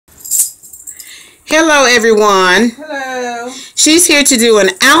Hello, everyone. Hello. She's here to do an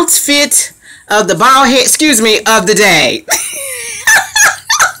outfit of the bald head, of the day.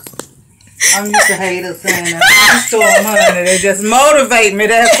 I'm used to haters saying that. I'm still honey. They just motivate me,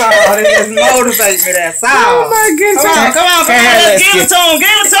 that's all. They just motivate me, that's all. Oh my goodness. Come on. Let's give it to them.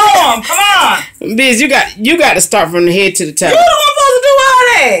 Give it to them. Come on. Biz, you got to start from the head to the toe. You the one supposed to do all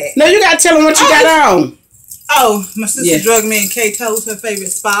that. No, you got to tell them what you got on. Oh, my sister drugged me in Kato's her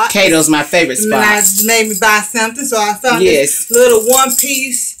favorite spot. Kato's my favorite spot. And I made me buy something, so I found this little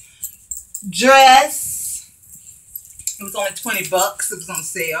one-piece dress. It was only $20. It was on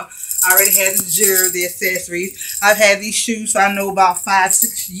sale. I already had the jewelry, the accessories. I've had these shoes for I know about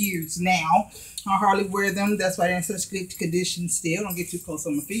 5-6 years now. I hardly wear them. That's why they're in such good condition still. Don't get too close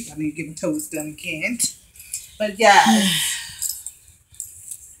on my feet. I need to get my toes done again. But guys.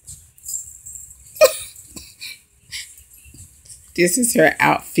 This is her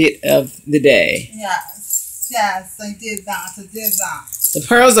outfit of the day. Yes, I did that. The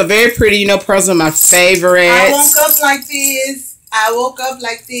pearls are very pretty. You know, pearls are my favorite. I woke up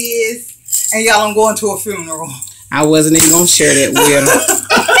like this. And y'all, I'm going to a funeral. I wasn't even going to share that with her.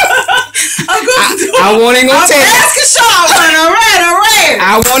 I wasn't even going to tell you.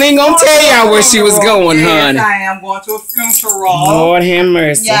 I wasn't even going to tell y'all where she was going, honey. I am going to a funeral. Lord have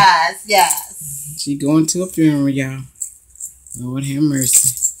mercy. Yes. She going to a funeral, y'all. Lord have mercy.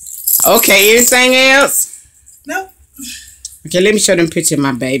 Okay, anything else? Nope. Okay, let me show them picture of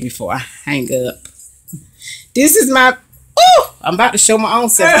my baby before I hang up. This is my... Oh, I'm about to show my own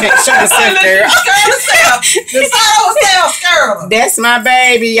self. Can't show myself, girl. That's my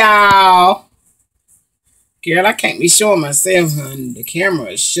baby, y'all. Girl, I can't be showing myself, honey. The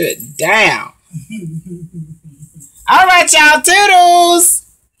camera is shut down. All right, y'all. Toodles.